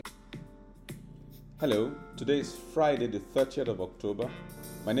Hello, today is Friday the 30th of October.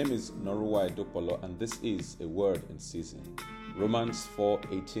 My name is Noruwa Edopolo and this is a word in season. Romans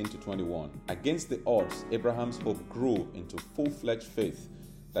 4:18-21. Against the odds, Abraham's hope grew into full-fledged faith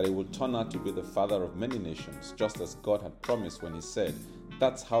that he would turn out to be the father of many nations, just as God had promised when he said,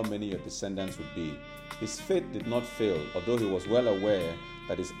 "That's how many your descendants would be." His faith did not fail, although he was well aware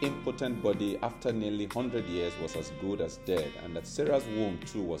that his impotent body after nearly 100 years was as good as dead, and that Sarah's womb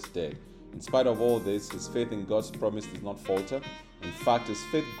too was dead. In spite of all this, his faith in God's promise did not falter. In fact, his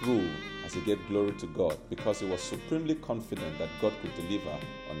faith grew as he gave glory to God because he was supremely confident that God could deliver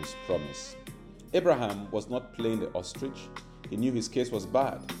on his promise. Abraham was not playing the ostrich. He knew his case was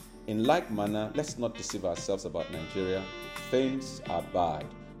bad. In like manner, let's not deceive ourselves about Nigeria. Things are bad.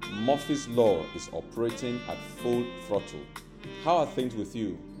 Murphy's Law is operating at full throttle. How are things with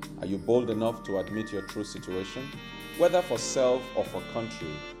you? Are you bold enough to admit your true situation? Whether for self or for country,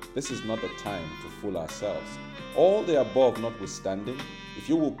 this is not the time to fool ourselves. All the above notwithstanding, if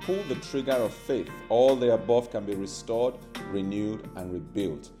you will pull the trigger of faith, all the above can be restored, renewed, and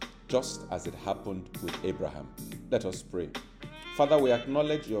rebuilt, just as it happened with Abraham. Let us pray. Father, we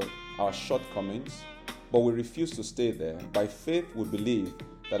acknowledge our shortcomings, but we refuse to stay there. By faith, we believe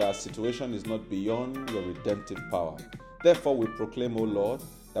that our situation is not beyond your redemptive power. Therefore, we proclaim, O Lord,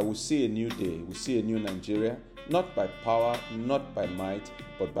 that we see a new day, we see a new Nigeria, not by power, not by might,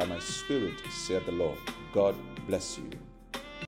 but by my spirit, saith the Lord. God bless you.